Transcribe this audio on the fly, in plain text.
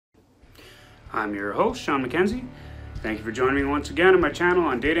I'm your host, Sean MacKenzie. Thank you for joining me once again on my channel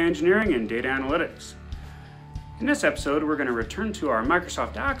on data engineering and data analytics. In this episode, we're going to return to our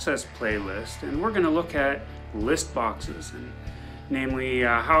Microsoft Access playlist, and we're going to look at list boxes, and namely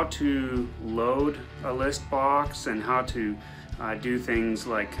how to load a list box and how to do things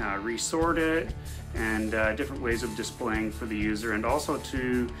like resort it and different ways of displaying for the user, and also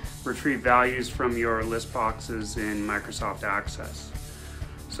to retrieve values from your list boxes in Microsoft Access.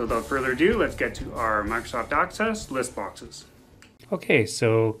 So without further ado, let's get to our Microsoft Access list boxes. Okay,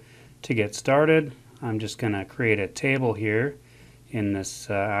 so to get started, I'm just going to create a table here in this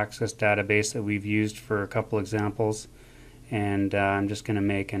Access database that we've used for a couple examples, and I'm just going to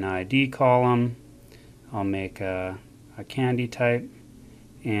make an ID column. I'll make a candy type,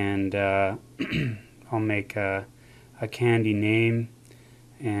 and I'll make a candy name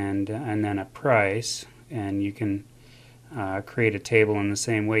and then a price, and you can create a table in the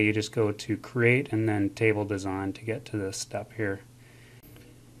same way. You just go to create and then table design to get to this step here.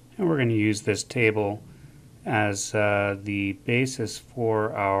 And we're going to use this table as the basis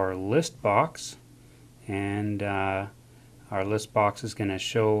for our list box, and our list box is going to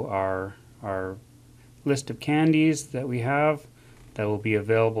show our list of candies that we have that will be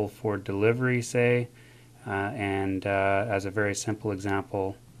available for delivery, say, and as a very simple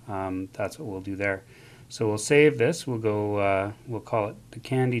example, that's what we'll do there. So we'll save this. We'll go. We'll call it the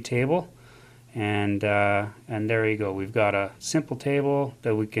candy table, and there you go. We've got a simple table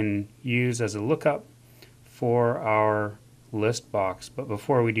that we can use as a lookup for our list box. But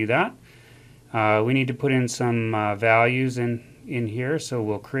before we do that, we need to put in some values in here. So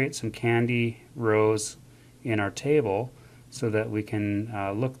we'll create some candy rows in our table so that we can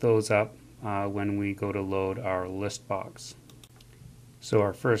look those up when we go to load our list box. So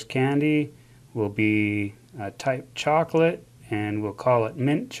our first candy will be type chocolate, and we'll call it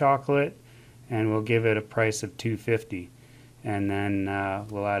mint chocolate, and we'll give it a price of $2.50. And then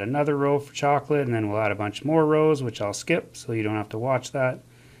we'll add another row for chocolate, and then we'll add a bunch more rows, which I'll skip so you don't have to watch that.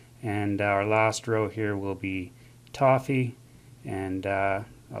 And our last row here will be toffee, and a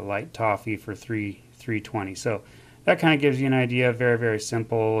light toffee for $3.20. So that kind of gives you an idea. Very, very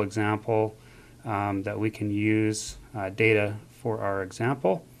simple example that we can use data for our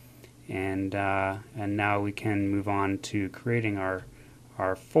example. And now we can move on to creating our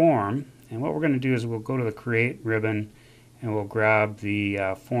form. And what we're going to do is we'll go to the Create ribbon and we'll grab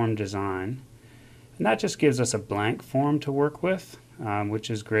the form design. And that just gives us a blank form to work with, which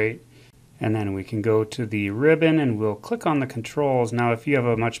is great. And then we can go to the ribbon and we'll click on the controls. Now if you have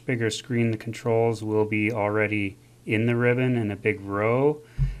a much bigger screen, the controls will be already in the ribbon in a big row.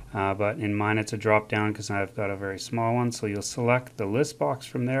 But in mine it's a drop down because I've got a very small one. So you'll select the list box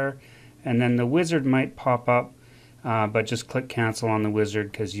from there, and then the wizard might pop up, but just click cancel on the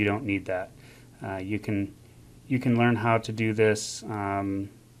wizard because you don't need that. You can learn how to do this,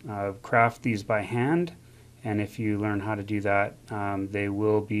 craft these by hand, and if you learn how to do that, they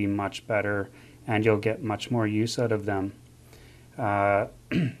will be much better and you'll get much more use out of them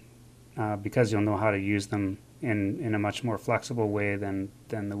because you'll know how to use them in a much more flexible way than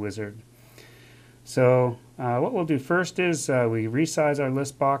the wizard. So what we'll do first is we resize our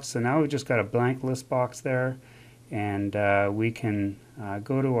list box. So now we've just got a blank list box there, and we can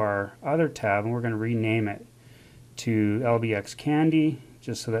go to our other tab, and we're going to rename it to LBX Candy,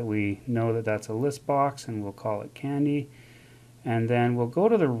 just so that we know that that's a list box, and we'll call it Candy. And then we'll go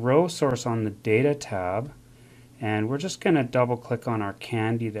to the row source on the Data tab, and we're just going to double click on our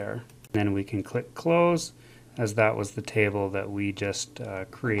candy there. Then we can click Close, as that was the table that we just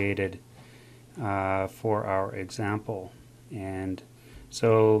created for our example. And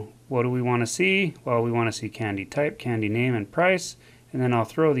so what do we want to see? Well, we want to see candy type, candy name, and price, and then I'll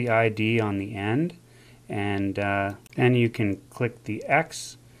throw the ID on the end, and then you can click the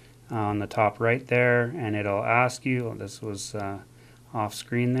X on the top right there, and it'll ask you, this was off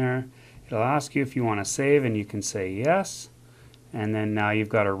screen there, it'll ask you if you want to save, and you can say yes, and then now you've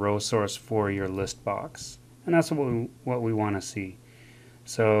got a row source for your list box, and that's what we want to see.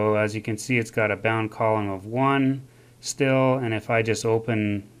 So as you can see, it's got a bound column of 1 still, and if I just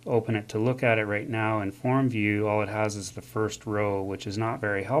open it to look at it right now in form view, all it has is the first row, which is not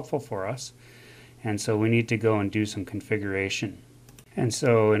very helpful for us. And so we need to go and do some configuration. And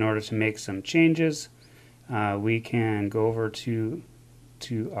so in order to make some changes, we can go over to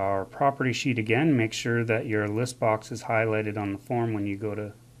our property sheet again, make sure that your list box is highlighted on the form when you go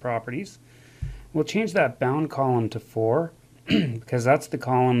to properties. We'll change that bound column to 4 because that's the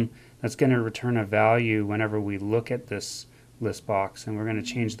column that's going to return a value whenever we look at this list box, and we're going to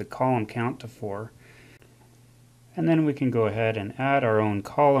change the column count to 4. And then we can go ahead and add our own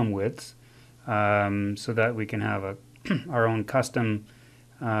column widths. so that we can have our own custom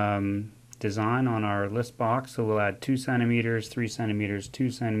design on our list box. So we'll add 2 centimeters, 3 centimeters,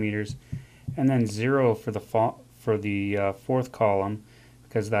 2 centimeters, and then 0 for the fourth column,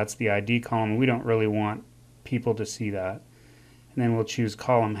 because that's the ID column. We don't really want people to see that. And then we'll choose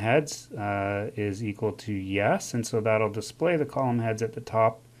column heads is equal to yes, and so that'll display the column heads at the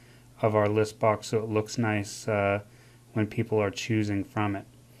top of our list box so it looks nice when people are choosing from it.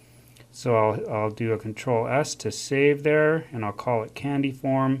 So I'll do a Control S to save there, and I'll call it Candy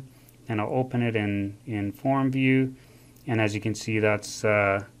Form, and I'll open it in Form View, and as you can see, that's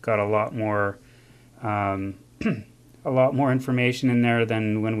got a lot more information in there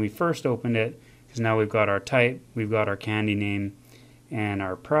than when we first opened it, because now we've got our type, we've got our candy name, and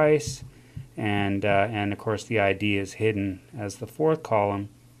our price, and of course the ID is hidden as the fourth column,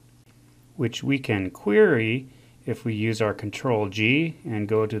 which we can query if we use our Control G and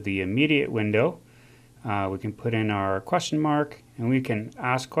go to the immediate window. We can put in our question mark, and we can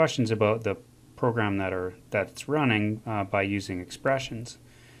ask questions about the program that's running by using expressions.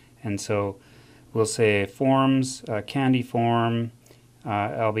 And so we'll say forms, candy form,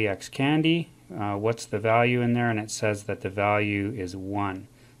 LBX candy, what's the value in there, and it says that the value is 1.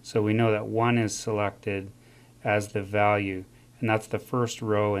 So we know that 1 is selected as the value, and that's the first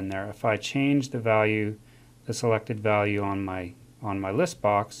row in there. If I change the value, the selected value on my list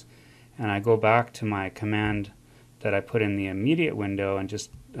box, and I go back to my command that I put in the immediate window and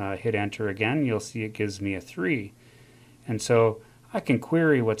just hit enter again, you'll see it gives me a 3. And so I can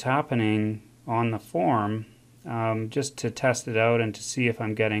query what's happening on the form just to test it out and to see if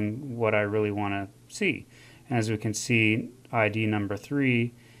I'm getting what I really want to see. And as we can see, ID number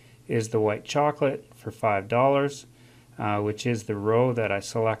 3 is the white chocolate for $5, which is the row that I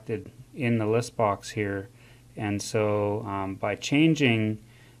selected in the list box here. And so by changing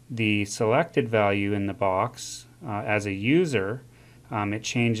the selected value in the box as a user, it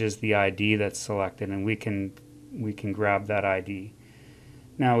changes the ID that's selected, and we can grab that ID.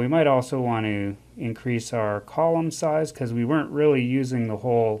 Now we might also want to increase our column size, because we weren't really using the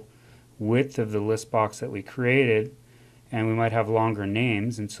whole width of the list box that we created, and we might have longer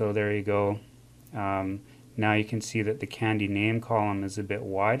names, and so there you go. Now you can see that the candy name column is a bit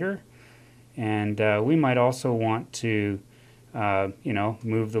wider, and we might also want to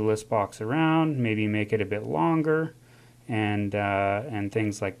move the list box around, maybe make it a bit longer, and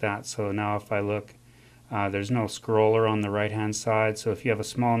things like that. So now if I look, there's no scroller on the right hand side, so if you have a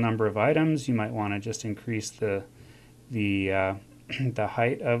small number of items, you might want to just increase the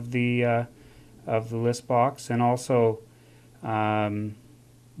height of the list box. And also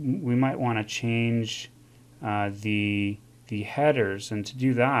we might want to change the headers, and to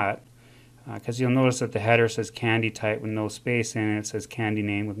do that, because you'll notice that the header says candy type with no space in it, it says candy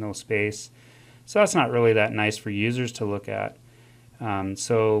name with no space, so that's not really that nice for users to look at.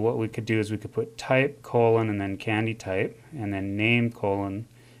 So what we could do is we could put type colon and then candy type, and then name colon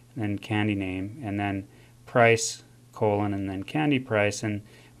and then candy name, and then price colon and then candy price, and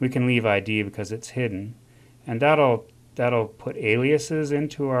we can leave ID because it's hidden, and that'll put aliases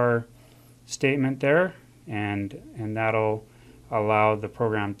into our statement there, and that'll allow the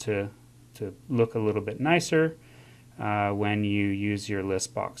program to look a little bit nicer when you use your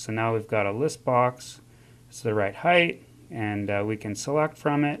list box. So now we've got a list box, it's the right height, and we can select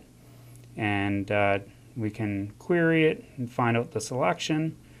from it, and we can query it and find out the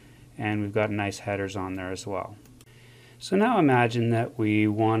selection, and we've got nice headers on there as well. So now imagine that we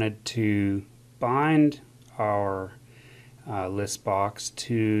wanted to bind our list box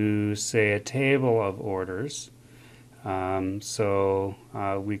to, say, a table of orders. So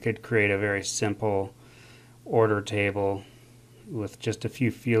we could create a very simple order table with just a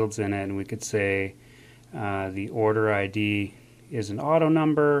few fields in it, and we could say the order ID is an auto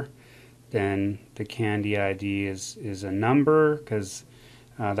number, then the candy ID is a number, because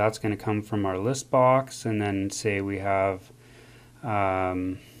that's going to come from our list box, and then say we have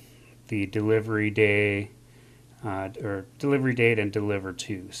the delivery day or delivery date and deliver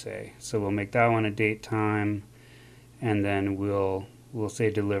to, say. So we'll make that one a date time, and then we'll say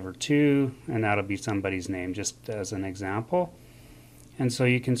deliver to, and that'll be somebody's name, just as an example. And so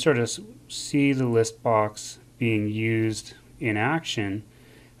you can sort of see the list box being used in action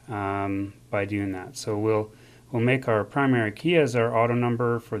by doing that. So we'll make our primary key as our auto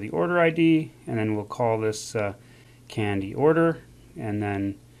number for the order ID, and then we'll call this candy order, and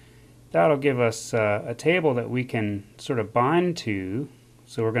then that'll give us a table that we can sort of bind to.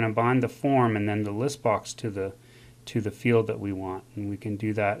 So we're going to bind the form and then the list box to the field that we want, and we can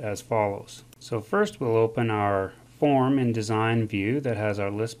do that as follows. So first we'll open our form in design view that has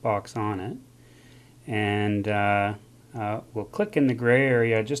our list box on it, and we'll click in the gray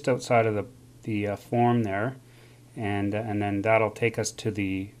area just outside of the form there, and then that'll take us to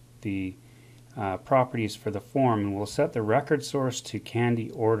the properties for the form, and we'll set the record source to candy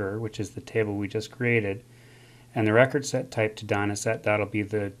order, which is the table we just created, and the record set type to Dynaset. That'll be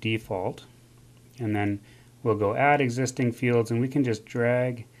the default. And then we'll go add existing fields, and we can just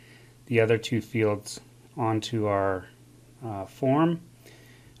drag the other two fields onto our form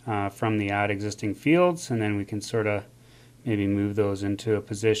from the add existing fields, and then we can sort of maybe move those into a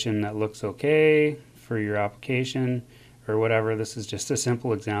position that looks okay for your application or whatever. This is just a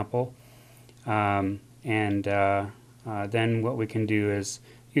simple example. Then what we can do is,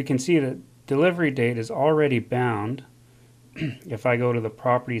 you can see that delivery date is already bound. If I go to the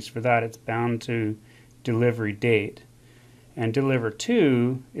properties for that, it's bound to delivery date, and deliver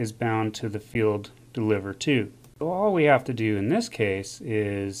to is bound to the field deliver to. So all we have to do in this case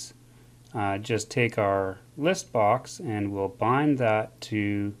is just take our list box and we'll bind that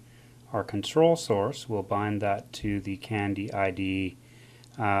to our control source. We'll bind that to the candy ID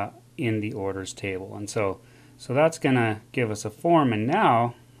in the orders table, and so that's gonna give us a form. And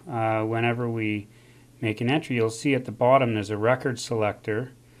now whenever we make an entry, you'll see at the bottom there's a record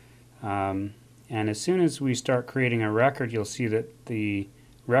selector, and as soon as we start creating a record, you'll see that the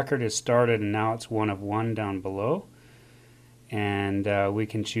record is started and now it's 1 of 1 down below, and we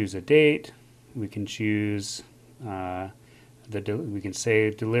can choose a date. We can choose we can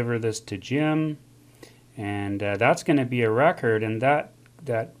say deliver this to Jim, and that's going to be a record, and that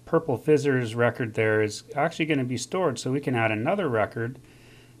purple fizzers record there is actually going to be stored, so we can add another record.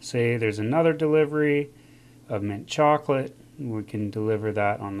 Say there's another delivery of mint chocolate, we can deliver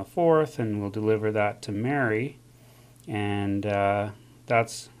that on the 4th, and we'll deliver that to Mary, and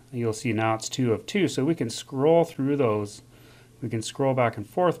you'll see now it's 2 of 2, so we can scroll through those. We can scroll back and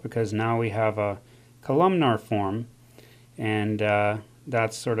forth because now we have a columnar form, and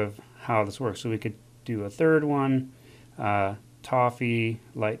that's sort of how this works. So we could do a third one, toffee,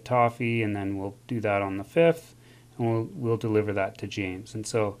 light toffee, and then we'll do that on the 5th, and we'll deliver that to James.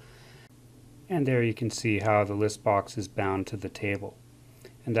 And there you can see how the list box is bound to the table.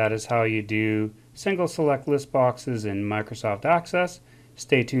 And that is how you do single select list boxes in Microsoft Access.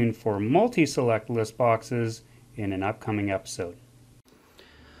 Stay tuned for multi-select list boxes in an upcoming episode.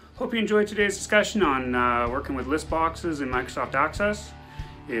 Hope you enjoyed today's discussion on working with list boxes in Microsoft Access.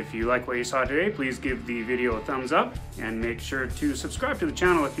 If you like what you saw today, please give the video a thumbs up, and make sure to subscribe to the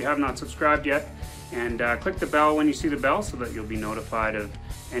channel if you have not subscribed yet, and click the bell when you see the bell so that you'll be notified of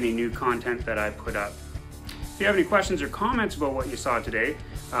any new content that I put up. If you have any questions or comments about what you saw today,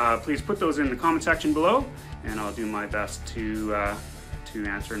 please put those in the comment section below, and I'll do my best to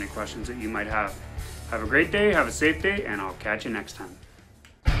answer any questions that you might have. Have a great day, have a safe day, and I'll catch you next time.